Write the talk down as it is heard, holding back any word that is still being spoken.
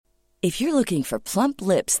If you're looking for plump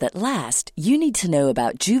lips that last, you need to know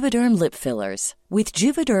about Juvederm lip fillers. With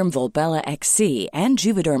Juvederm Volbella XC and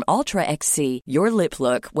Juvederm Ultra XC, your lip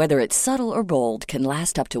look, whether it's subtle or bold, can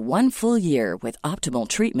last up to 1 full year with optimal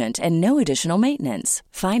treatment and no additional maintenance.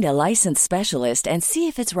 Find a licensed specialist and see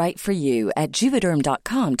if it's right for you at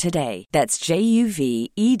Juvederm.com today. That's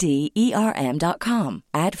JUVEDERM.com.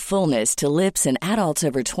 Add fullness to lips in adults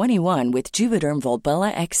over 21 with Juvederm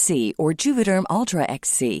Volbella XC or Juvederm Ultra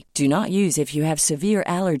XC. Do not use if you have severe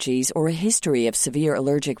allergies or a history of severe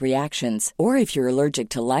allergic reactions, or if you're allergic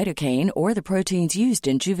to lidocaine or the proteins used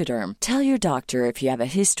in Juvederm. Tell your doctor if you have a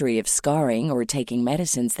history of scarring or taking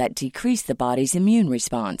medicines that decrease the body's immune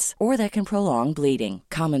response or that can prolong bleeding.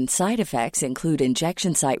 Common side effects include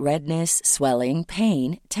injection site redness, swelling,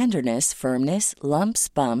 pain, tenderness, firmness, lumps,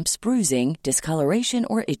 bumps, bruising, discoloration,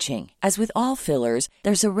 or itching. As with all fillers,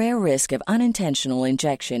 there's a rare risk of unintentional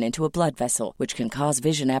injection into a blood vessel, which can cause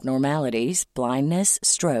vision abnormalities, blindness,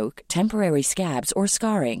 stroke, temporary scabs, or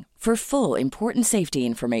scarring. For full, important safety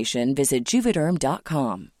information, visit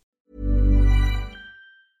Juvederm.com.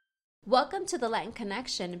 Welcome to the Latin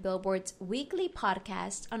Connection, Billboard's weekly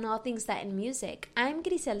podcast on all things Latin music. I'm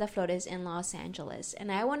Griselda Flores in Los Angeles,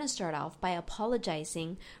 and I want to start off by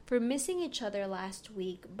apologizing for missing each other last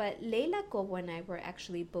week, but Leila Cobo and I were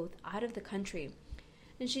actually both out of the country.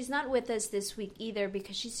 And she's not with us this week either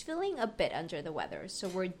because she's feeling a bit under the weather, so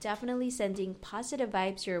we're definitely sending positive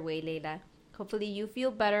vibes your way, Leila. Hopefully you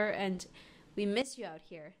feel better, and we miss you out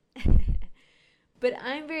here. But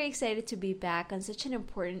I'm very excited to be back on such an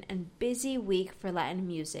important and busy week for Latin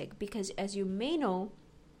music because, as you may know,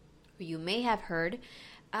 or you may have heard,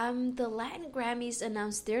 the Latin Grammys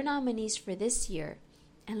announced their nominees for this year.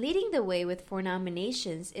 And leading the way with 4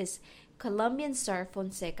 nominations is Colombian star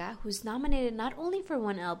Fonseca, who's nominated not only for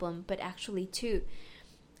 1 album, but actually 2.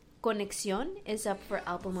 Conexión is up for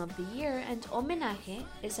Album of the Year, and Homenaje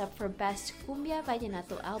is up for Best Cumbia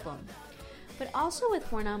Vallenato Album. But also with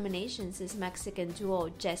 4 nominations is Mexican duo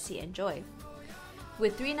Jesse and Joy.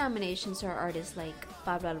 With 3 nominations are artists like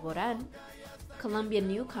Pablo Alborán, Colombian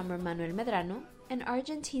newcomer Manuel Medrano, and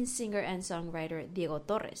Argentine singer and songwriter Diego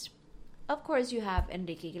Torres. Of course, you have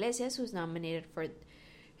Enrique Iglesias, who's nominated for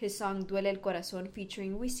his song Duele el Corazón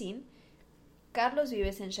featuring Wisin. Carlos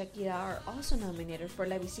Vives and Shakira are also nominated for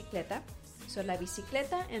La Bicicleta. So La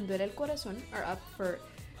Bicicleta and Duele el Corazón are up for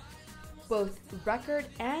both Record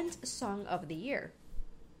and Song of the Year.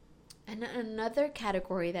 And another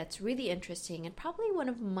category that's really interesting and probably one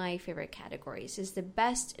of my favorite categories is the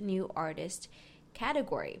Best New Artist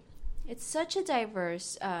category. It's such a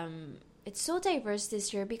diverse, it's so diverse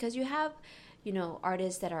this year because you have,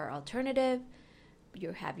 artists that are alternative,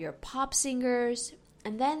 you have your pop singers,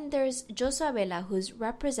 and then there's Josu Abela, who's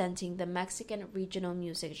representing the Mexican regional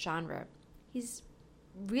music genre. He's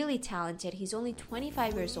really talented. He's only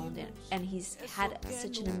 25 years old and he's had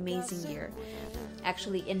such an amazing year.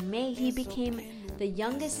 Actually, in May, he became the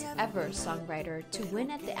youngest ever songwriter to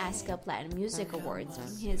win at the ASCAP Latin Music Awards.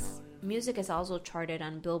 His music is also charted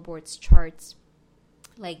on Billboard's charts,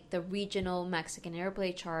 like the regional Mexican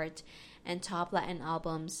Airplay chart and top Latin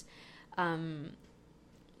albums.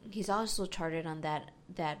 He's also charted on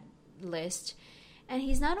that list. And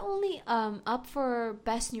he's not only up for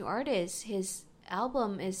Best New Artist, his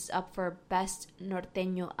album is up for Best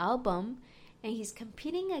Norteño Album, and he's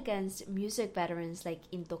competing against music veterans like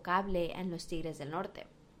Intocable and Los Tigres del Norte.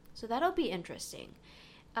 So that'll be interesting.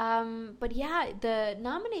 But yeah, the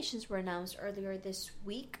nominations were announced earlier this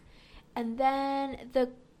week, and then the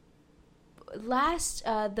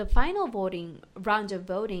final round of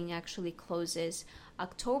voting actually closes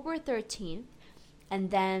October 13th, and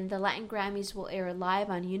then the Latin Grammys will air live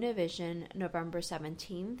on Univision November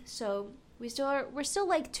 17th. So we're still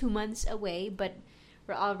like 2 months away, but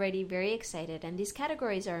we're already very excited, and these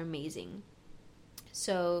categories are amazing.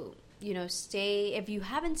 So, if you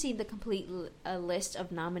haven't seen the complete list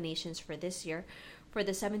of nominations for this year, for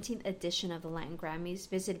the 17th edition of the Latin Grammys,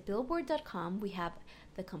 visit Billboard.com. We have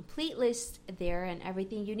the complete list there and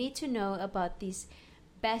everything you need to know about these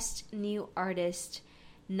Best New Artist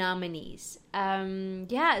nominees.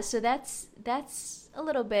 So that's a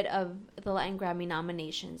little bit of the Latin Grammy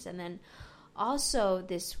nominations. And then also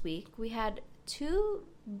this week we had 2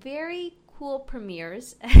 very cool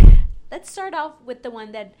premieres. Let's start off with the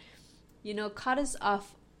one that caught us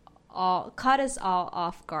all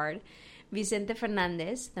off guard. Vicente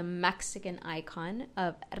Fernandez, the Mexican icon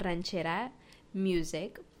of ranchera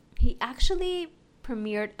music, he actually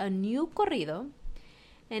premiered a new corrido,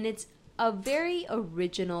 and it's a very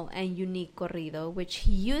original and unique corrido, which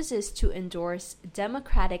he uses to endorse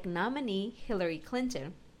Democratic nominee Hillary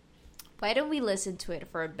Clinton. Why don't we listen to it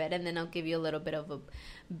for a bit, and then I'll give you a little bit of a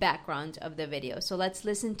background of the video. So let's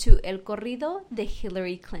listen to El Corrido de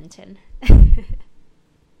Hillary Clinton.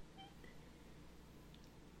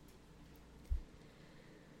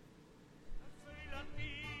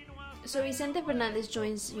 So Vicente Fernandez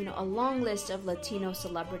joins, a long list of Latino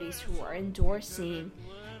celebrities who are endorsing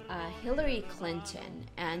Hillary Clinton,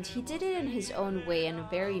 and he did it in his own way, in a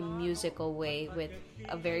very musical way, with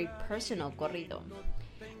a very personal corrido.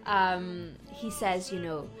 He says,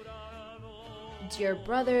 dear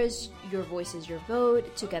brothers, your voice is your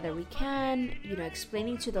vote, together we can,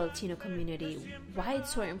 explaining to the Latino community why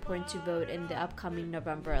it's so important to vote in the upcoming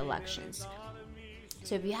November elections.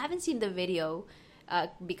 So if you haven't seen the video,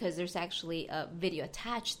 because there's actually a video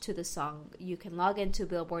attached to the song, you can log into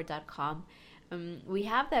billboard.com. We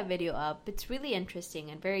have that video up. It's really interesting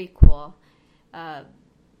and very cool.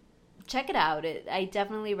 Check it out. I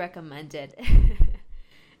definitely recommend it.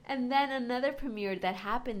 And then another premiere that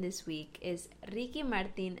happened this week is Ricky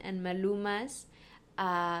Martin and Maluma's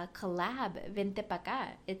collab, Vente Pa' Cá.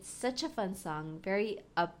 It's such a fun song, very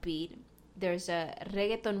upbeat. There's a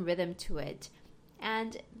reggaeton rhythm to it.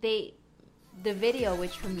 And the video,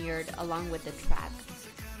 which premiered along with the track,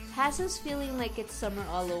 has us feeling like it's summer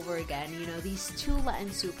all over again. These two Latin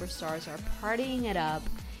superstars are partying it up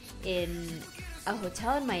in a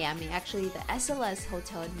hotel in Miami, actually the SLS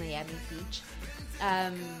Hotel in Miami Beach.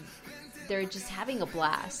 They're just having a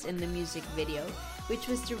blast in the music video, which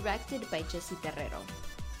was directed by Jesse Terrero.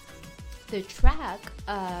 The track,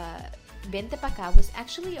 Vente Pa' Cá, was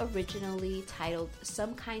actually originally titled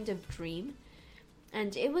Some Kind of Dream,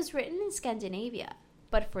 and it was written in Scandinavia.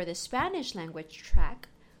 But for the Spanish language track,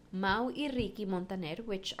 Mau y Ricky Montaner,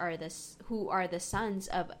 who are the sons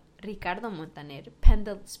of Ricardo Montaner, penned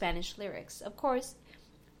the Spanish lyrics. Of course,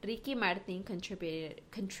 Ricky Martin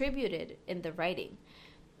contributed in the writing.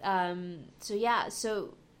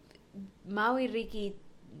 So Mau y Ricky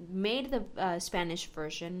made the Spanish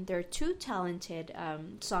version. They're two talented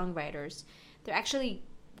songwriters. They're actually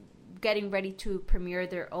getting ready to premiere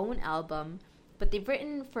their own album, but they've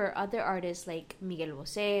written for other artists like Miguel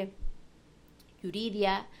Bosé,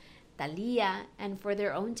 Yuridia, Thalía, and for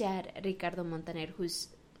their own dad, Ricardo Montaner, who's,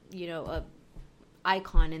 a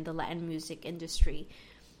icon in the Latin music industry.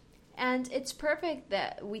 And it's perfect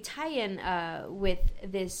that we tie in with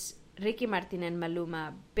this Ricky Martin and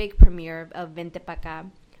Maluma big premiere of Vente Pa' Cá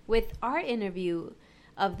with our interview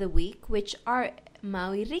of the week, which are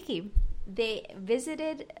Mau y Ricky. They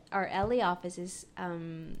visited our LA offices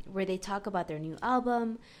where they talk about their new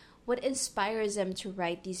album, what inspires them to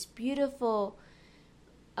write these beautiful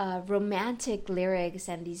romantic lyrics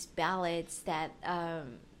and these ballads that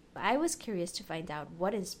I was curious to find out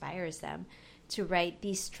what inspires them to write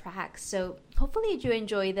these tracks. So hopefully you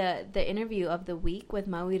enjoy the interview of the week with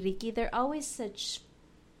Mau y Ricky. They're always such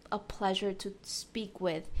a pleasure to speak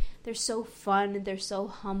with. They're so fun, they're so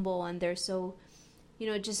humble, and they're so,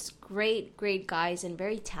 just great guys and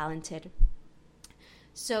very talented.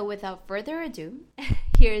 So without further ado,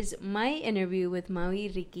 here's my interview with Mau y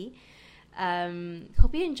Ricky.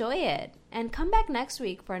 Hope you enjoy it, and come back next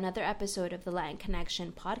week for another episode of the Latin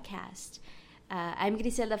Connection podcast. I'm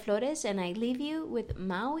Griselda Flores, and I leave you with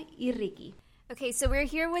Mau y Ricky. Okay, so we're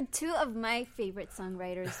here with two of my favorite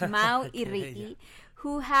songwriters, Mau y Ricky,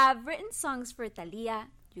 who have written songs for Thalía,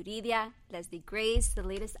 Yuridia, Leslie Grace, the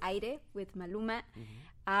latest Aire with Maluma.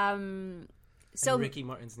 And Ricky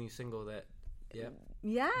Martin's new single the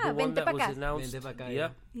one Vente that Pa' was Cá. announced. Vente Pa'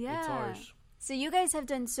 Cá, It's ours. So you guys have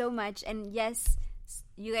done so much, and yes,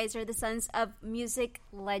 you guys are the sons of music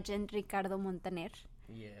legend Ricardo Montaner.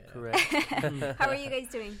 Yeah, correct. How are you guys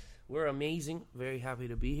doing? We're amazing. Very happy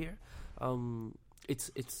to be here.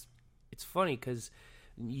 It's funny because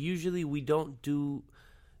usually we don't do.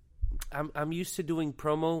 I'm used to doing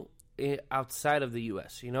promo outside of the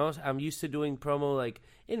U.S. I'm used to doing promo like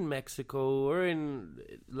in Mexico or in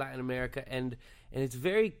Latin America, and it's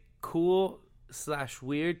very cool /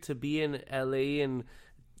 weird to be in L.A. and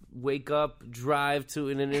wake up, drive to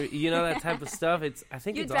an interview, that type of stuff. I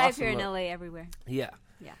think you it's drive awesome. Here in LA everywhere. Yeah.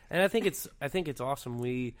 And I think it's awesome.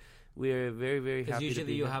 We are very, very happy. Because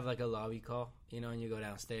usually you have like a lobby call, and you go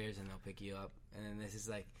downstairs and they'll pick you up, and then this is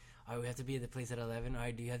like, all right, we have to be at the place at 11. All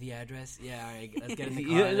right, do you have the address? Yeah, all right, let's get in the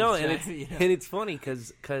car. And it's funny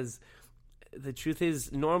because the truth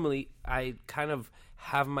is normally I kind of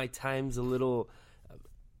have my times a little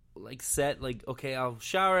like set, like, okay, I'll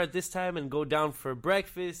shower at this time and go down for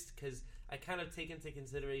breakfast, because I kind of take into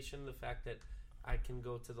consideration the fact that I can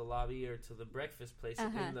go to the lobby or to the breakfast place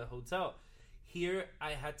in the hotel. Here,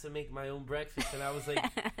 I had to make my own breakfast, and I was like,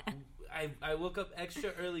 I woke up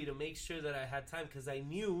extra early to make sure that I had time, because I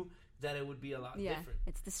knew that it would be a lot Yeah, different.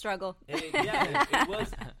 it's the struggle. And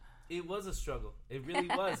it was a struggle. It really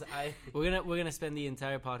was. We're gonna spend the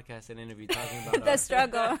entire podcast and interview talking about The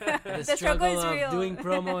struggle. the The struggle is of real. doing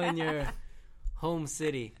promo in your home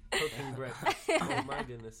city. cooking breakfast. Oh my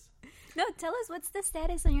goodness. No, tell us what's the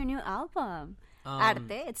status on your new album,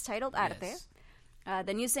 Arte. It's titled Arte. Yes.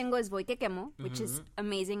 The new single is Voy que quemo, which is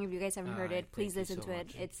amazing. If you guys haven't heard it, please thank you listen so to it.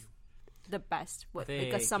 much. It's the best, like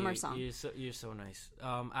a Thank summer you. song. You're so nice.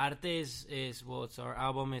 Arte is well, it's our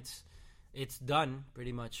album. It's done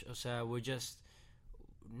pretty much. O sea, we're just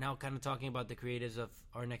now kind of talking about the creatives of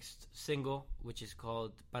our next single, which is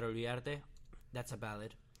called Para Olvidarte. That's a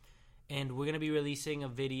ballad, and we're gonna be releasing a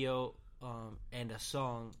video and a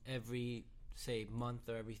song every, say, month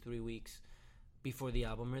or every 3 weeks before the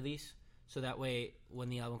album release. So that way, when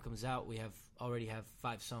the album comes out, we already have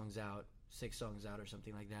 5 songs out, 6 songs out, or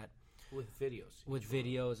something like that. With videos. With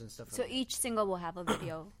videos and stuff So like that. each single will have a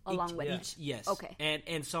video along with yeah. each. Yes. Okay.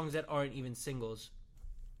 And songs that aren't even singles,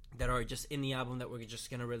 that are just in the album that we're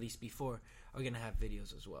just going to release before, are going to have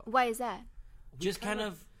videos as well. Why is that? Just kind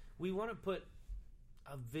of... We want to put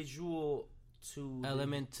a visual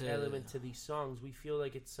Element to these songs. We feel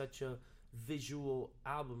like it's such a visual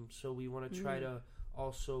album, so we want to try to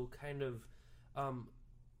also kind of...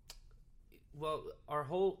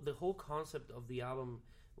 the whole concept of the album,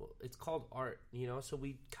 it's called art, you know, so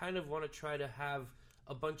we kind of want to try to have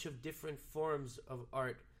a bunch of different forms of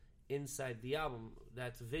art inside the album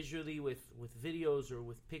that's visually with videos or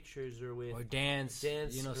with pictures or with Or dance.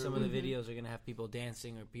 You know, some of the Mm-hmm. videos are going to have people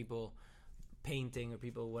dancing or people painting or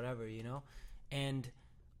people whatever, you know? And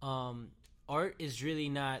art is really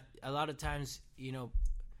not... A lot of times, you know,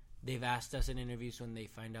 they've asked us in interviews when they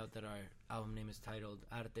find out that our album name is titled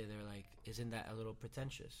Arte, they're like, isn't that a little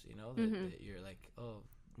pretentious, you know? That you're like, oh,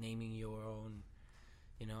 naming your own,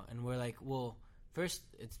 you know? And we're like, well, first,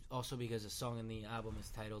 it's also because a song in the album is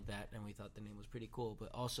titled that, and we thought the name was pretty cool, but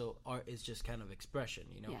also art is just kind of expression,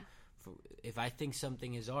 you know? Yeah. If I think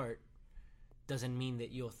something is art, doesn't mean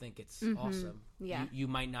that you'll think it's awesome. Yeah. You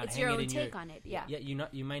might not It's hang your it own in take on it, yeah. Yeah,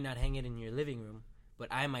 you might not hang it in your living room, but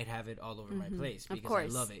I might have it all over my place Of because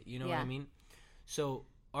course. I love it. You know what Yeah. I mean? So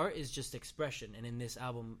art is just expression, and in this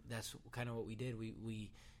album, that's kind of what we did.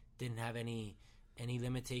 We didn't have any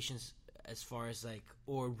limitations as far as like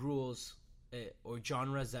or rules or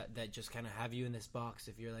genres that just kind of have you in this box.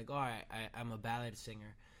 If you're like, all right, I'm a ballad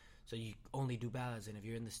singer, so you only do ballads, and if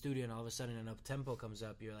you're in the studio and all of a sudden an up tempo comes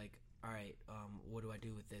up, you're like, all right, what do I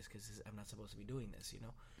do with this? Because I'm not supposed to be doing this, you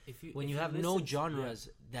know. When you have no genres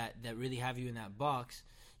that really have you in that box,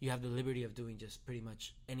 you have the liberty of doing just pretty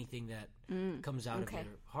much anything that comes out of your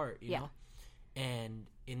heart, you know? And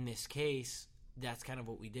in this case, that's kind of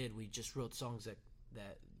what we did. We just wrote songs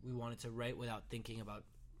that we wanted to write without thinking about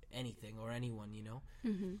anything or anyone, you know?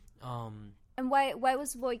 And why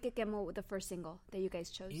was Voy que quemo the first single that you guys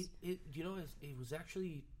chose? It was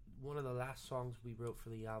actually one of the last songs we wrote for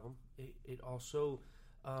the album. It also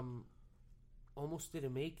almost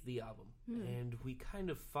didn't make the album, and we kind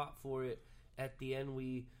of fought for it. At the end,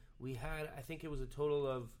 we had, I think it was a total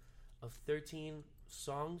of 13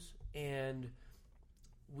 songs, and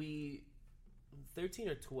 13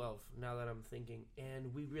 or 12 now that I'm thinking.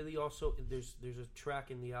 And we really also, there's a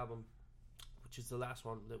track in the album, which is the last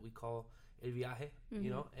one, that we call El Viaje, you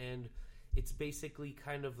know, and it's basically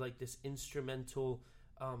kind of like this instrumental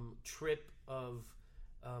trip of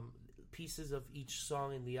pieces of each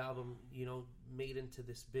song in the album, you know, made into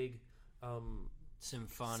this big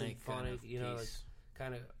Symphonic kind of you know, like piece.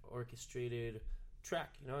 kind of orchestrated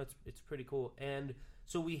track, you know. It's pretty cool. And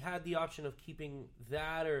so we had the option of keeping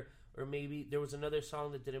that, or maybe there was another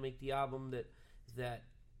song that didn't make the album that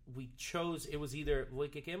we chose. It was either Voy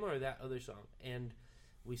que quemo or that other song, and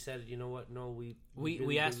we said, you know what, no, we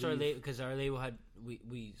really asked our believe- label, because our label had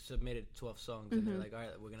we submitted 12 songs, and they're like, all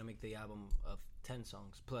right, we're gonna make the album of 10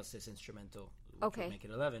 songs plus this instrumental, which Okay. would make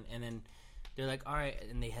it 11. And then they're like, all right,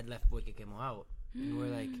 and they had left Voy que quemo out, and we're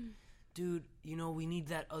like, dude, you know, we need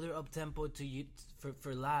that other up tempo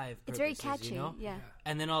for live It's very purposes, catchy, you know? yeah.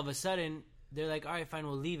 And then all of a sudden they're like, all right, fine,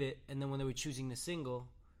 we'll leave it. And then when they were choosing the single,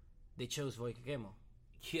 they chose Voy que quemo.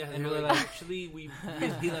 Yeah, And they were we're like, like- actually, we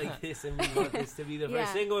really like this, and we want this to be the first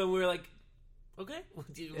Yeah. single, and we were like, okay,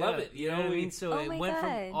 love it, You know what I mean? So Oh it my went God.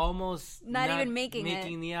 from almost Not even making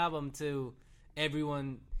it. the album to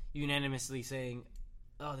everyone unanimously saying,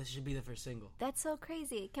 oh, this should be the first single. That's so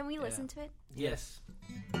crazy. Can we listen to it? Yes.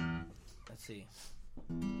 Let's see.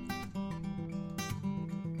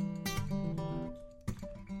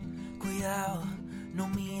 Cuidado, no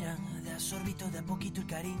miran de sorbito de a poquito el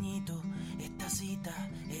cariñito. Esta cita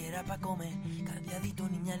era pa' comer calladito,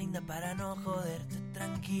 niña linda, para no joderte.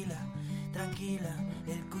 Tranquila, tranquila,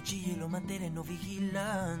 el cuchillo y los manteles nos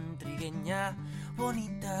vigilan. Trigueña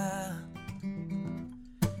bonita.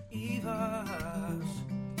 Y vas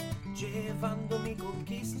llevando mi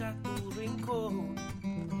conquista a tu rincón,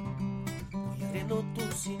 voy abriendo tu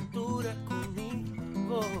cintura con mi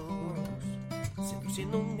voz,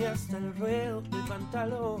 seduciéndome hasta el ruedo del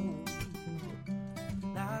pantalón.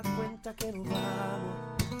 Da cuenta que nos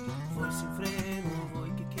vamos, voy sin freno,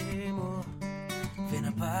 voy que quemo. Ven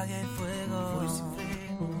apaga el fuego, Voy sin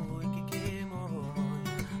freno, voy que quemo.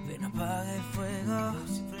 ven apaga el fuego, Voy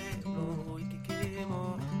sin freno, voy que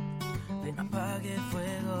quemo. ven apaga el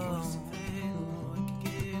fuego, Voy sin freno, voy que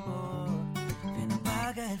quemo. ven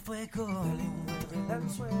apaga el fuego. Dale, muerde el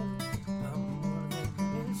anzuelo, vamos a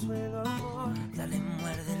morder el suelo, amor. Dale,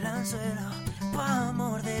 muerde el anzuelo pa'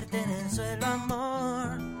 morderte en el suelo,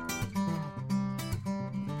 amor.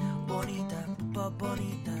 Bonita,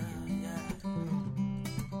 bonita, yeah.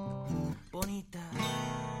 Bonita.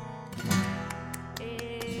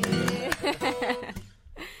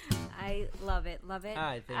 I love it, love it.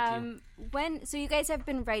 Hi, thank you. So you guys have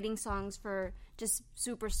been writing songs for just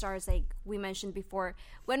superstars, like we mentioned before.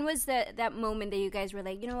 When was that moment that you guys were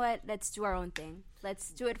like, you know what, let's do our own thing.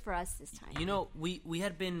 Let's do it for us this time. You know, we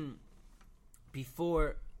had been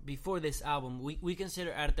before this album. We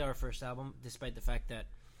consider Arte our first album, despite the fact that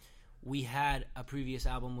we had a previous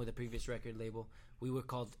album with a previous record label. We were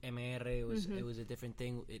called MR. It was a different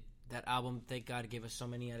thing. That album, thank God, gave us so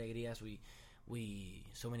many alegrías. We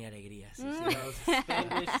so many alegrías.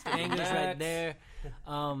 Spanglish right there.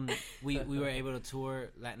 We were able to tour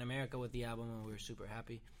Latin America with the album, and we were super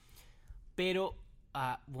happy. Pero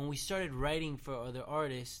when we started writing for other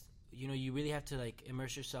artists, you know, you really have to like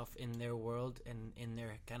immerse yourself in their world and in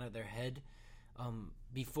their kind of their head.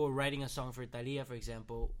 Before writing a song for Thalia, for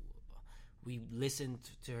example, we listened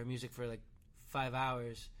to her music for like 5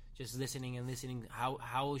 hours, just listening and listening.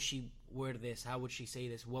 How would she word this? How would she say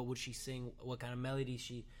this? What would she sing? What kind of melody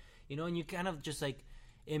she, you know? And you kind of just like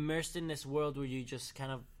immersed in this world where you just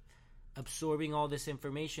kind of absorbing all this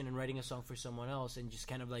information and writing a song for someone else, and just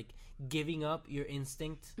kind of like giving up your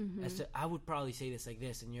instinct as to, I would probably say this like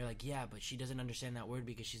this, and you're like, yeah, but she doesn't understand that word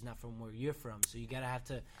because she's not from where you're from, so you gotta have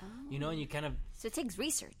to, you know, and you kind of, So it takes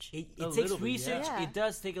research. it A takes little bit, research. yeah. It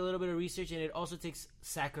does take a little bit of research, and it also takes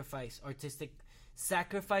sacrifice, artistic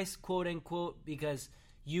sacrifice, quote unquote, because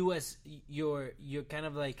you as you're kind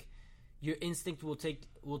of like, your instinct will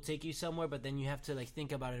take you somewhere, but then you have to like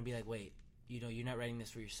think about it and be like, wait, you know, you're not writing this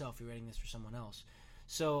for yourself, you're writing this for someone else.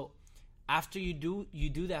 So after you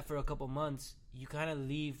do that for a couple months, you kind of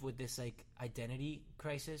leave with this like identity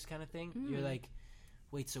crisis kind of thing. You're like,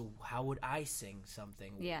 wait, so how would I sing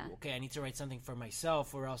something? Yeah. Okay, I need to write something for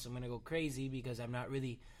myself, or else I'm gonna go crazy, because I'm not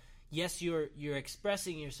really, yes, you're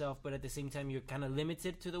expressing yourself, but at the same time you're kind of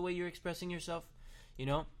limited to the way you're expressing yourself, you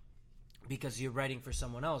know, because you're writing for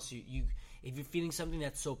someone else. You if you're feeling something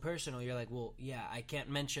that's so personal, you're like, well, yeah, I can't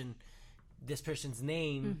mention this person's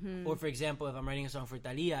name, or for example, if I'm writing a song for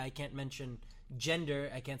Thalia, I can't mention gender.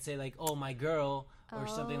 I can't say like, oh, my girl, or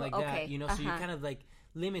something like okay. that, you know. So you're kind of like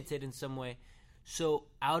limited in some way. So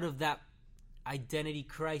out of that identity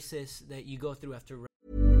crisis that you go through after,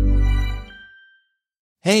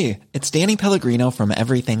 Hey, it's Danny Pellegrino from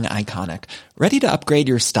Everything Iconic. Ready to upgrade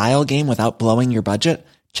your style game without blowing your budget?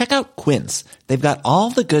 Check out Quince. They've got all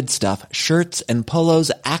the good stuff, shirts and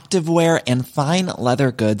polos, activewear, and fine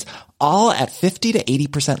leather goods, all at 50 to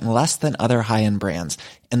 80% less than other high-end brands.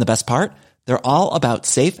 And the best part? They're all about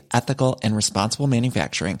safe, ethical, and responsible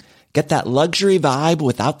manufacturing. Get that luxury vibe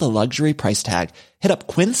without the luxury price tag. Hit up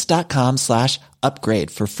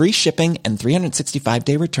quince.com/upgrade for free shipping and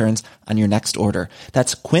 365-day returns on your next order.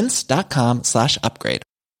 That's quince.com/upgrade.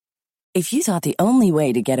 If you thought the only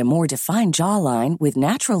way to get a more defined jawline with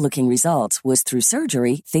natural-looking results was through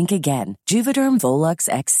surgery, think again. Juvederm Volux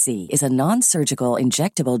XC is a non-surgical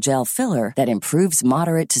injectable gel filler that improves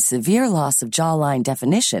moderate to severe loss of jawline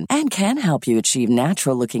definition and can help you achieve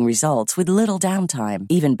natural-looking results with little downtime.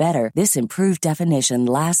 Even better, this improved definition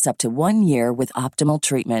lasts up to 1 year with optimal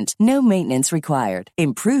treatment. No maintenance required.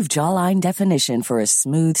 Improve jawline definition for a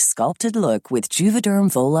smooth, sculpted look with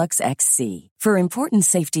Juvederm Volux XC. For important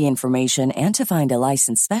safety information and to find a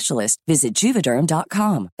licensed specialist, visit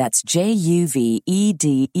Juvederm.com. That's JUVEDERM.com.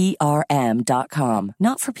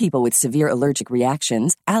 Not for people with severe allergic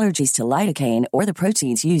reactions, allergies to lidocaine, or the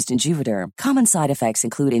proteins used in Juvederm. Common side effects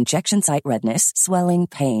include injection site redness, swelling,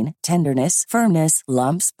 pain, tenderness, firmness,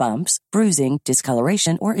 lumps, bumps, bruising,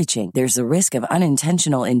 discoloration, or itching. There's a risk of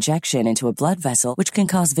unintentional injection into a blood vessel, which can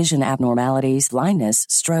cause vision abnormalities, blindness,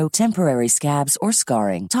 stroke, temporary scabs, or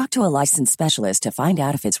scarring. Talk to a licensed specialist to find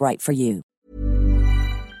out if it's right for you.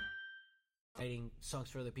 Writing songs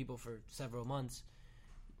for other people for several months,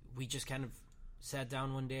 we just kind of sat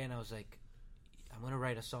down one day and I was like, I'm going to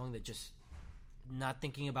write a song that just not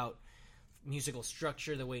thinking about musical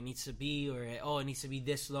structure the way it needs to be, or it needs to be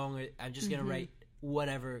this long, or I'm just going to write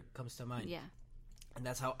whatever comes to mind. Yeah. And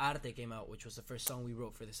that's how Arte came out, which was the first song we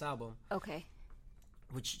wrote for this album. Okay.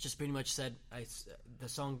 Which just pretty much said, the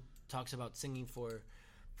song talks about singing for,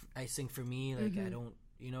 I sing for me, like I don't,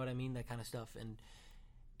 you know what I mean, that kind of stuff,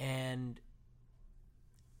 and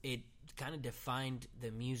it kind of defined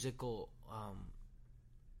the musical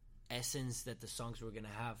essence that the songs were gonna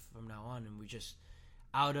have from now on, and we just,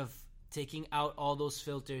 out of taking out all those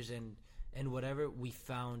filters and whatever, we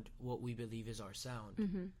found what we believe is our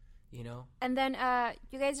sound, you know. And then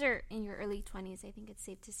you guys are in your early 20s, I think it's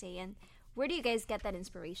safe to say, and where do you guys get that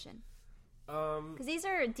inspiration? Because these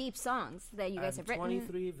are deep songs that you guys have written.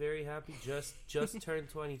 23, very happy. Just turned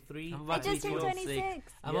 23. I just turned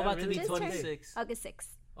 26. I'm about to be Just 26. August 6th.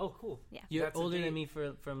 Oh, cool. Yeah. You're That's a older date. than me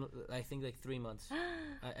from I think like 3 months.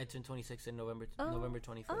 I turned 26 in November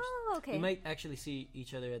 21st. Oh, okay. We might actually see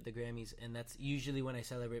each other at the Grammys, and that's usually when I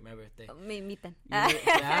celebrate my birthday. Meet them.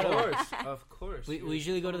 Of course. We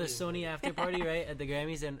usually go to the Sony after party, right, at the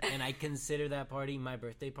Grammys, and I consider that party my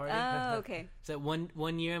birthday party. Oh, okay. So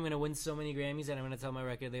one year I'm gonna win so many Grammys, and I'm gonna tell my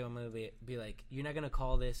record label, I'm gonna be like, you're not gonna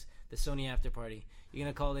call this the Sony after party. You're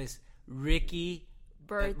gonna call this Ricky's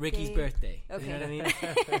birthday. Okay. You know what I mean?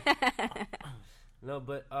 No,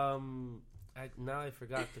 but now I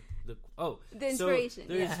forgot the inspiration.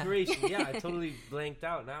 So the inspiration, yeah, I totally blanked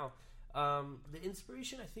out now. The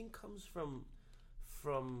inspiration, I think, comes from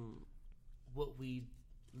what we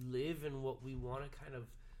live and what we want to kind of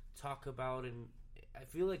talk about, and I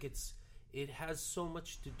feel like it has so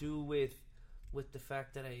much to do with the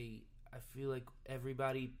fact that I feel like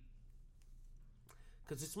everybody,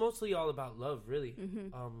 because it's mostly all about love, really.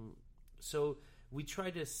 So we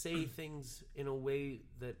try to say things in a way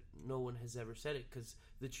that no one has ever said it, because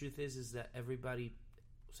the truth is that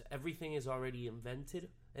everything is already invented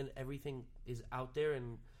and everything is out there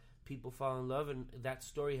and people fall in love, and that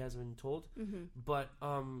story hasn't been told. But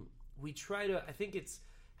we try to, I think it's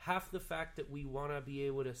half the fact that we want to be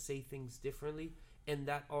able to say things differently, and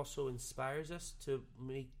that also inspires us to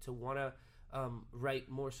want to write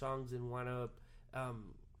more songs and want to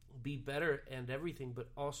be better and everything, but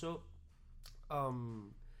also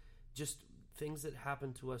just things that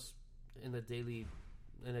happen to us in a daily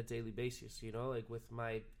basis, you know, like with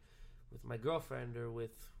my girlfriend, or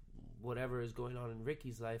with whatever is going on in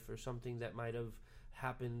Ricky's life, or something that might have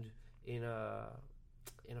happened in a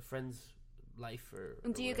friend's life, or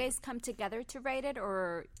Do you guys come together to write it,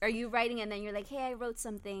 or are you writing and then you're like, hey, I wrote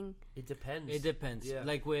something? It depends. Yeah.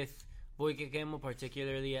 Like with Voy Que Quemo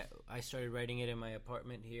particularly, I started writing it in my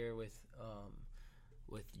apartment here with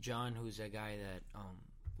John, who's a guy that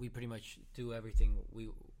we pretty much do everything.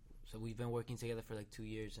 So we've been working together for like 2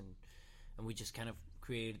 years, and we just kind of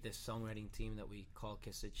created this songwriting team that we call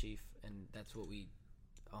Kiss the Chief, and that's what we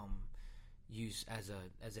use as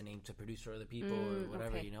a name to produce for other people or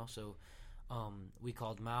whatever, okay. you know. So we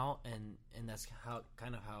called Mao, and that's how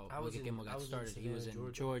Voy Que Quemo got started. He was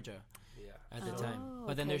in Georgia. At the time.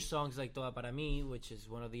 But then there's songs like Toda Para Mí, which is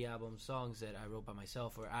one of the album songs that I wrote by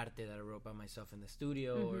myself, or Arte that I wrote by myself in the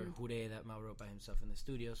studio, or Jure that Mao wrote by himself in the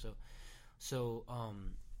studio. So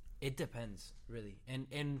it depends, really.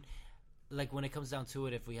 And like when it comes down to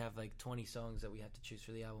it, if we have like 20 songs that we have to choose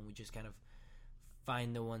for the album, we just kind of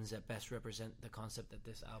find the ones that best represent the concept that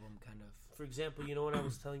this album kind of... For example, you know when I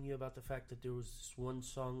was telling you about the fact that there was this one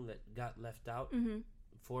song that got left out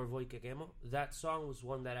for Voy Que Quemo? That song was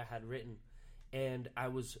one that I had written. And I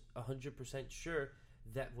was 100% sure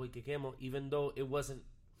that Voy Que Quemo, even though it wasn't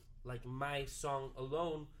like my song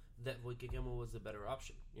alone, that Voy Que Quemo was the better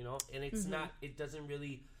option, you know? And it's not, it doesn't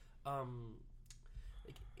really,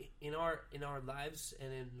 in our lives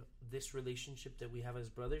and in this relationship that we have as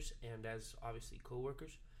brothers and as obviously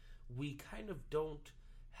co-workers, we kind of don't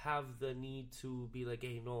have the need to be like,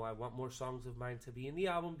 hey, no, I want more songs of mine to be in the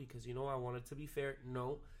album because, you know, I want it to be fair.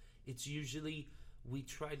 No, it's usually... we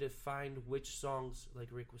try to find which songs, like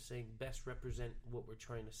Rick was saying, best represent what we're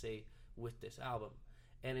trying to say with this album.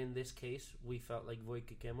 And in this case, we felt like Voy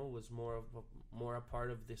que quemo was more a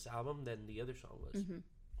part of this album than the other song was.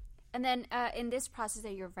 And then in this process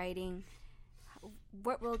that you're writing,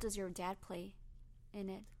 what role does your dad play in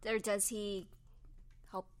it? Or does he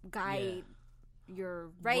help guide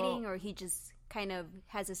your writing, or he just kind of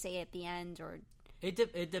has a say at the end? Or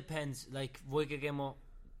it depends. Like Voy que quemo,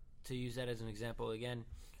 to use that as an example again,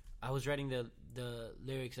 I was writing the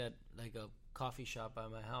lyrics at like a coffee shop by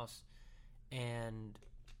my house, and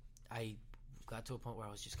I got to a point where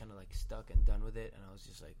I was just kind of like stuck and done with it, and I was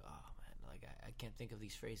just like, oh man, like I can't think of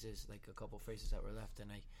these phrases, like a couple phrases that were left,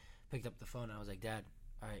 and I picked up the phone and I was like, Dad,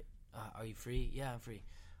 all right, are you free? Yeah, I'm free.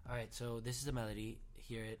 All right, so this is the melody,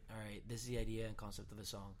 hear it. All right, this is the idea and concept of the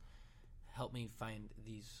song. Help me find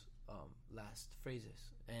these last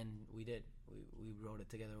phrases. And we did. We wrote it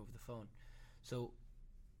together over the phone. So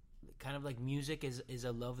kind of like music is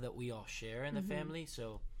a love that we all share in the family,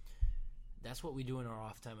 so that's what we do in our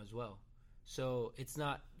off time as well. So it's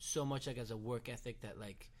not so much like as a work ethic that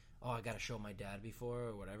like, oh, I gotta show my dad before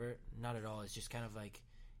or whatever. Not at all. It's just kind of like,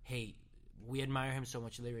 hey, we admire him so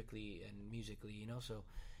much lyrically and musically, you know, so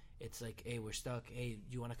it's like, hey, we're stuck, hey,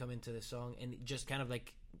 do you want to come into this song? And just kind of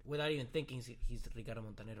like, without even thinking, he's Ricardo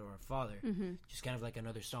Montaner, our father, just kind of like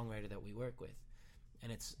another songwriter that we work with.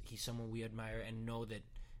 And he's someone we admire and know that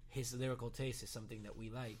his lyrical taste is something that we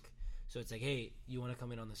like. So it's like, hey, you want to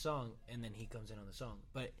come in on the song? And then he comes in on the song.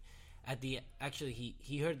 But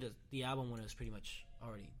he heard the album when it was pretty much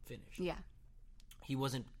already finished. Yeah. He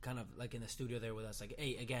wasn't kind of like in the studio there with us like,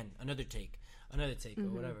 hey, again, another take or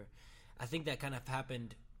whatever. I think that kind of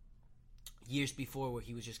happened years before, where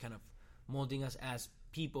he was just kind of molding us as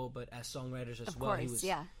people, but as songwriters as well.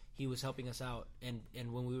 He was helping us out. And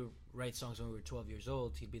when we would write songs when we were 12 years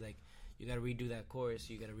old, he'd be like, you got to redo that chorus,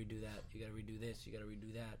 you got to redo that, you got to redo this, you got to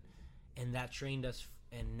redo that. And that trained us.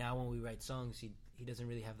 And now when we write songs, he doesn't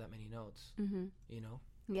really have that many notes, you know?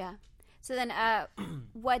 Yeah. So then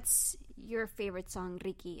what's your favorite song,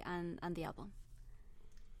 Ricky, on the album?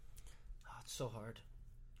 Oh, it's so hard.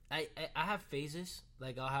 I have phases.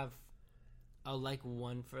 Like I'll like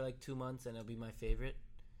one for like 2 months and it'll be my favorite.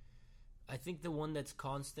 I think the one that's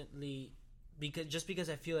constantly, because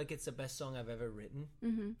I feel like it's the best song I've ever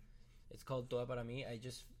written. It's called Toda Para Mí. I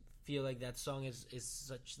just feel like that song is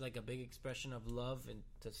such like a big expression of love and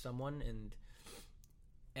to someone,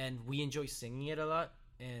 and we enjoy singing it a lot,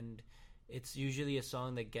 and it's usually a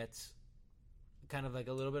song that gets kind of like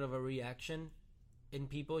a little bit of a reaction in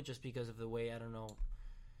people just because of the way, I don't know,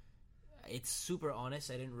 it's super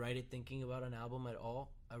honest. I didn't write it thinking about an album at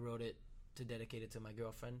all. I wrote it to dedicate it to my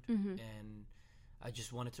girlfriend, and I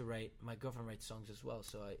just wanted to write. My girlfriend writes songs as well,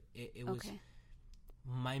 so it was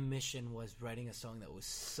my mission was writing a song that was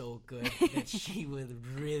so good that she would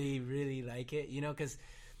really, really like it. You know, because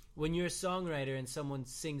when you're a songwriter and someone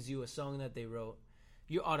sings you a song that they wrote,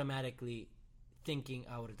 you're automatically thinking,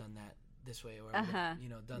 I would have done that this way, or I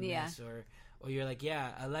would've, done this, or you're like,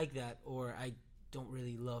 yeah, I like that, or I don't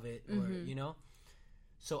really love it, or you know.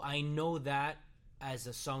 So I know that as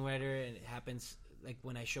a songwriter, and it happens like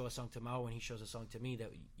when I show a song to Mao, when he shows a song to me,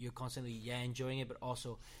 that you're constantly enjoying it, but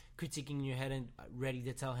also critiquing in your head and ready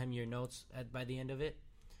to tell him your notes by the end of it.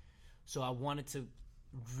 So I wanted to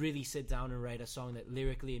really sit down and write a song that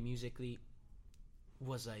lyrically and musically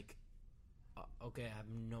was like, okay, I have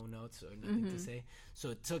no notes or nothing to say.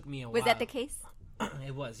 So it took me a while. Was that the case?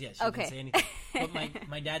 It was, yeah. She didn't say anything. But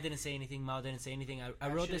my dad didn't say anything. Mao didn't say anything. I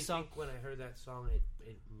wrote this song. When I heard that song,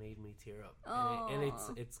 it made me tear up. And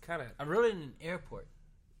it's kind of... I wrote it in an airport.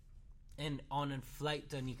 And on a flight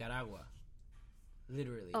to Nicaragua.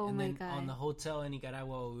 Literally. Oh, and my then God. on the hotel in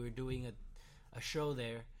Nicaragua, we were doing a show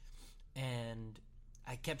there. And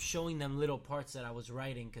I kept showing them little parts that I was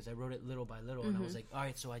writing, because I wrote it little by little. And I was like, all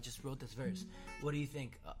right, so I just wrote this verse. What do you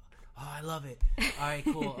think? Oh, I love it. All right,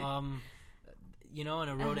 cool. And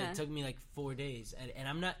I wrote it. It took me like 4 days, and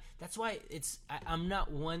I'm not. That's why I'm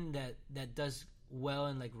not one that does well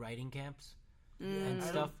in like writing camps and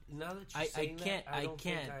stuff. Now that you're saying I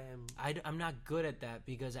can't. I'm not good at that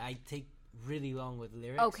because I take really long with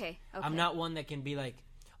lyrics. Okay. I'm not one that can be like,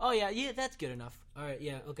 oh yeah, that's good enough. All right,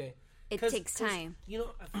 yeah, okay. It takes time.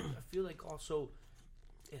 I feel like also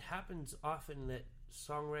it happens often that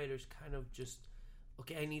songwriters kind of just,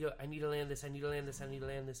 okay, I need to land this, I need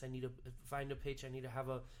to find a pitch, I need to have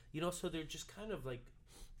a, so they're just kind of like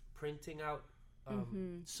printing out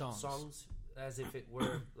songs as if it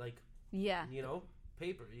were like,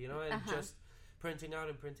 paper, and just printing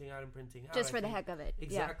out. Just for the heck of it.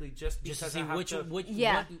 Exactly, just because to see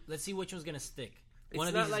let's see which one's going to stick.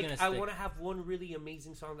 It's not like I want to have one really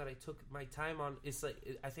amazing song that I took my time on. It's like,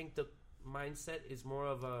 I think the mindset is more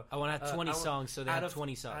of a. I want to have 20 songs, so they have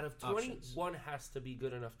 20 songs. Out of 20, options. one has to be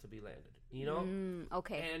good enough to be landed. You know.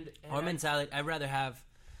 Okay. And Our mentality. I'd rather have.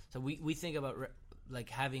 So we think about like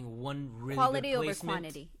having one really quality good over placement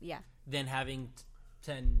quantity. Yeah. than having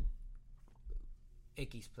 10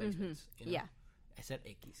 ickies placements. You know? Yeah. I said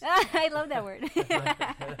ickies. I love that word.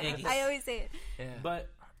 Ickies. I always say it. Yeah. But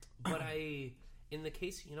in the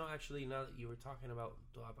case, actually, now that you were talking about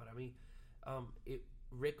Dua Para Mi,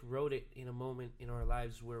 Rick wrote it in a moment in our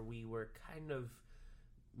lives where we were kind of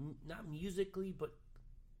not musically, but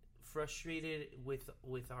frustrated with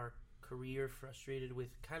our career, frustrated with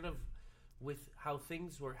with how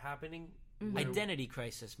things were happening. Identity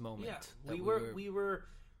crisis moment. Yeah, we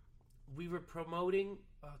were promoting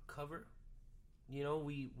a cover.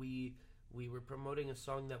 We were promoting a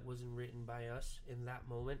song that wasn't written by us in that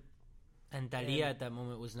moment. And Thalia at that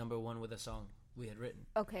moment was number one with a song we had written.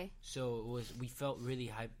 Okay. So we felt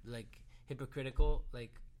really hypocritical,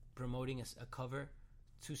 like promoting a cover,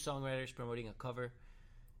 two songwriters promoting a cover,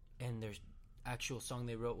 and their actual song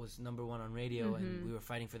they wrote was number one on radio, and we were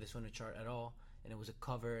fighting for this one to chart at all, and it was a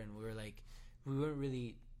cover, and we weren't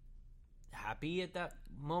really happy at that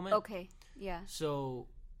moment. Okay. Yeah. So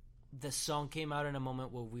the song came out in a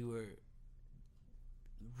moment where we were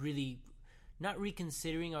really not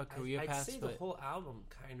reconsidering our career I'd paths, say but the whole album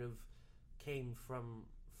kind of came from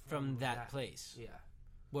that place. Yeah.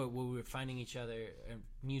 Where we were finding each other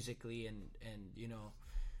musically and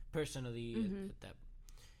personally at that.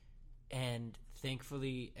 And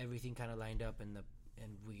thankfully everything kind of lined up, and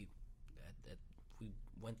we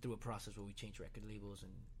went through a process where we changed record labels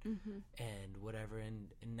and whatever,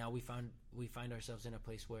 and now we find ourselves in a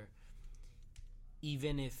place where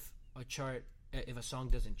even if a song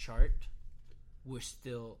doesn't chart, we're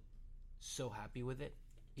still so happy with it,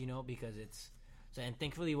 because it's so. And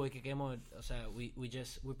thankfully, we've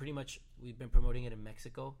been promoting it in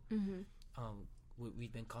Mexico.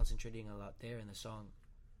 We've been concentrating a lot there, and the song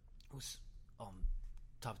was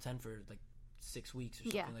top 10 for like 6 weeks or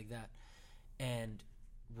something like that, and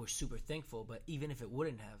we're super thankful. But even if it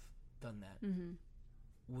wouldn't have done that,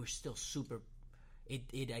 we're still super.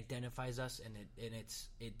 It identifies us, and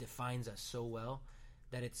it defines us so well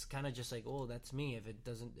that it's kind of just like, oh, that's me. If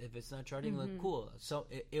it's not charting, like, cool. So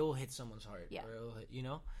it will hit someone's heart. Yeah. Or it'll hit,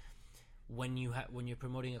 when you're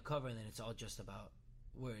promoting a cover, and then it's all just about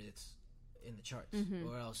where it's in the charts,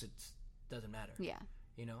 or else it doesn't matter. Yeah.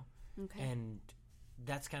 Okay. And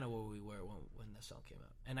that's kind of where we were when the song came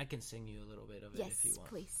out. And I can sing you a little bit of it if you want.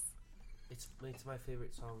 Please. It's my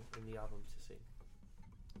favorite song in the album to sing.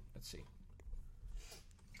 Let's see.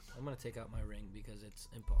 I'm gonna take out my ring because it's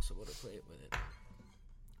impossible to play it with it.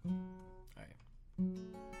 All right.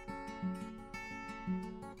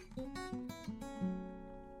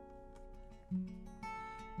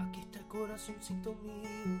 Aquí está el corazoncito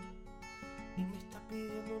mío y me está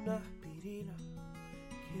pidiendo una aspirina,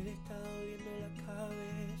 que le está doliendo la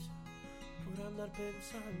cabeza por andar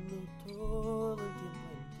pensando todo el tiempo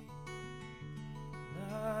en ti.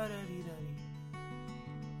 Lararirari.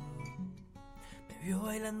 Me vio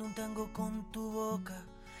bailando un tango con tu boca,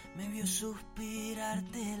 me vio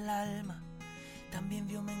suspirarte el alma, también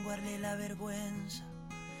vio menguarle la vergüenza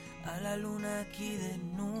a la luna aquí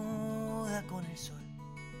desnuda con el sol.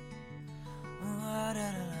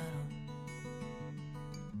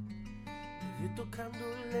 Me vio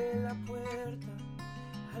tocándole la puerta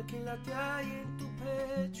al que late ahí en tu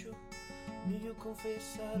pecho, me vio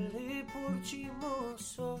confesarle por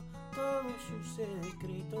chismoso todos sus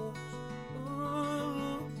secretos.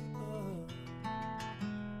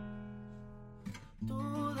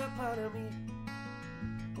 Toda para mí,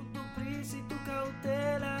 con tu prisa y tu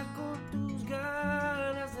cautela, con tus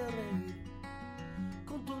ganas de reír,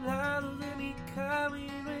 con tu lado de mi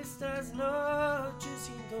camino estas noches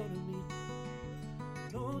sin dormir.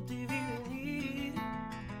 No te vi venir,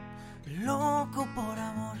 loco por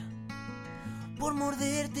amor, por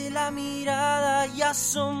morderte la mirada y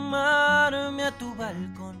asomarme a tu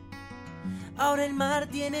balcón. Ahora el mar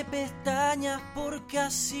tiene pestañas porque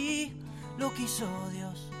así lo quiso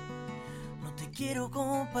Dios. No te quiero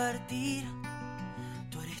compartir,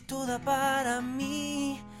 tú eres toda para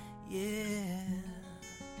mí, yeah.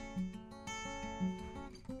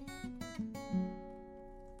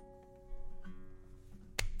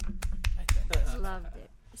 Loved it.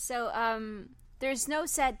 So, there's no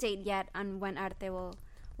set date yet on when Arte will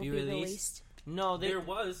be released. No, There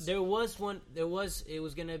was. one. It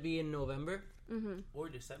was gonna be in November Or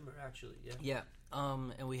December, actually, yeah. Yeah.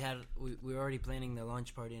 And we were already planning the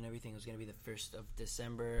launch party and everything. It was gonna be the 1st of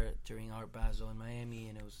December during Art Basel in Miami,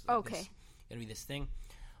 and it was like Okay. gonna be this thing.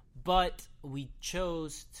 But we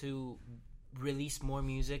chose to release more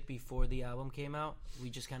music before the album came out. We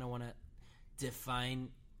just kind of want to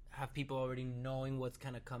have people already knowing what's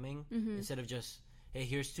kind of coming instead of just, hey,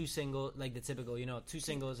 here's 2 singles, like the typical, 2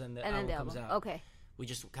 singles and the album comes out. Okay. We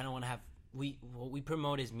just kind of want to have, what we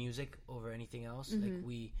promote is music over anything else. Like,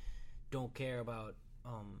 we don't care about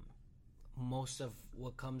most of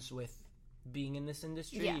what comes with being in this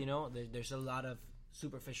industry. Yeah. There's a lot of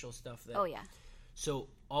superficial stuff that. Oh yeah. So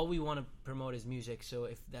all we want to promote is music. So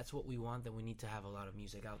if that's what we want, then we need to have a lot of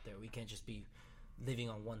music out there. We can't just be living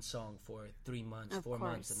on one song for 3 months, 4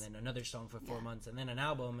 months, and then another song for 4 months, and then an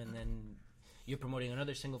album, and then you're promoting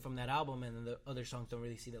another single from that album, and then the other songs don't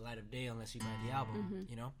really see the light of day unless you buy the album,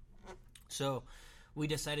 So we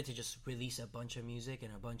decided to just release a bunch of music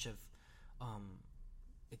and a bunch of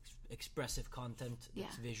expressive content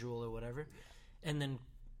that's visual or whatever, and then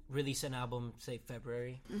release an album, say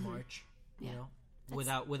February, March,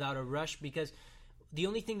 without a rush, because the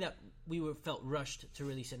only thing that we felt rushed to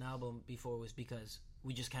release an album before was because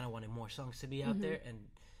we just kind of wanted more songs to be out there and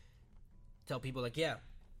tell people, like, yeah,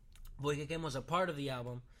 Voy Que Quemo is a part of the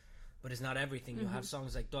album, but it's not everything. You'll have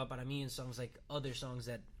songs like Toda Para Mí and songs like other songs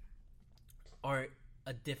that are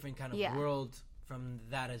a different kind of world from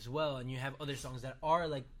that as well, and you have other songs that are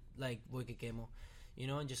like Voy Que Quemo,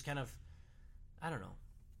 and just kind of, I don't know,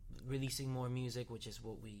 releasing more music, which is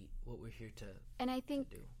what we're here to. And I think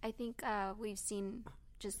we've seen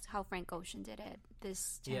just how Frank Ocean did it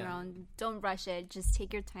this time around. Don't rush it. Just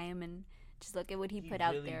take your time and just look at what he put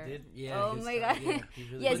out there. Did. Yeah. Oh my God. Yeah,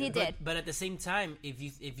 really yes, he did. But at the same time, if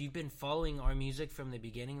you've been following our music from the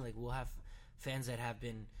beginning, like, we'll have fans that have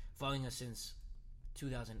been following us since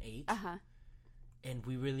 2008. And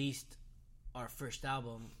we released our first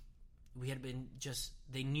album. We had been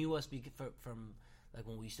they knew us from like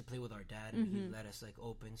when we used to play with our dad, and he let us like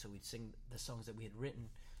open, so we'd sing the songs that we had written.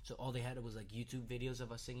 So all they had was like YouTube videos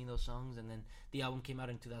of us singing those songs, and then the album came out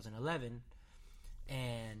in 2011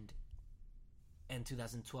 and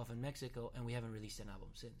 2012 in Mexico, and we haven't released an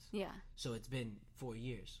album since. Yeah. So it's been 4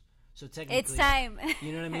 years. So technically, it's time.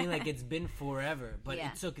 You know what I mean? Like, it's been forever, but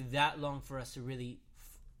it took that long for us to really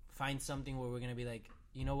find something where we're gonna be like,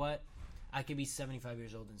 you know what? I could be 75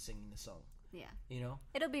 years old and singing the song. Yeah.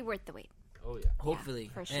 It'll be worth the wait. Oh yeah. Hopefully.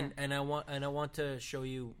 For sure. And I want to show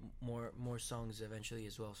you more songs eventually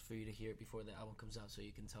as well, for you to hear it before the album comes out, so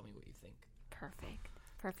you can tell me what you think. Perfect.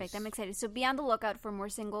 I'm excited. So be on the lookout for more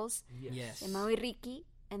singles. Yes. Mau y Ricky,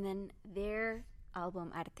 and then their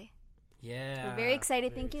album Arte. Yeah. We're very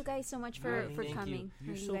excited. Thank you guys so much for Thank coming.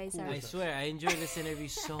 You're you so guys cool. are. I swear, I enjoyed this interview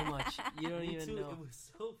so much. You don't even know. It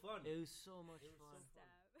was so fun. It was so much fun.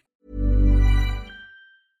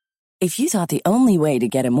 If you thought the only way to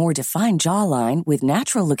get a more defined jawline with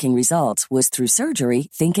natural-looking results was through surgery,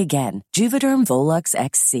 think again. Juvederm Volux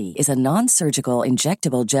XC is a non-surgical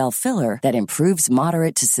injectable gel filler that improves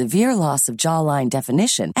moderate to severe loss of jawline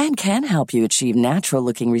definition and can help you achieve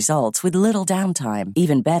natural-looking results with little downtime.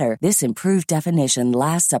 Even better, this improved definition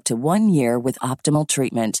lasts up to 1 year with optimal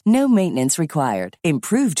treatment. No maintenance required.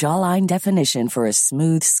 Improve jawline definition for a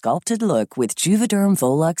smooth, sculpted look with Juvederm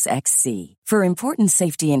Volux XC. For important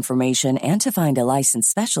safety information and to find a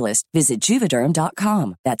licensed specialist, visit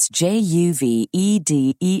Juvederm.com. That's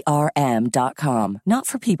JUVEDERM.com. Not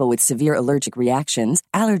for people with severe allergic reactions,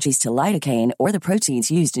 allergies to lidocaine, or the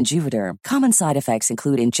proteins used in Juvederm. Common side effects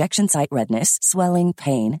include injection site redness, swelling,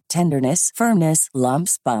 pain, tenderness, firmness,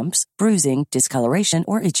 lumps, bumps, bruising, discoloration,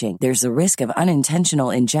 or itching. There's a risk of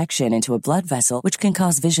unintentional injection into a blood vessel, which can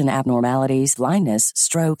cause vision abnormalities, blindness,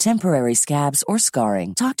 stroke, temporary scabs, or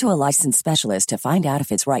scarring. Talk to a licensed specialist to find out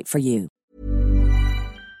if it's right for you.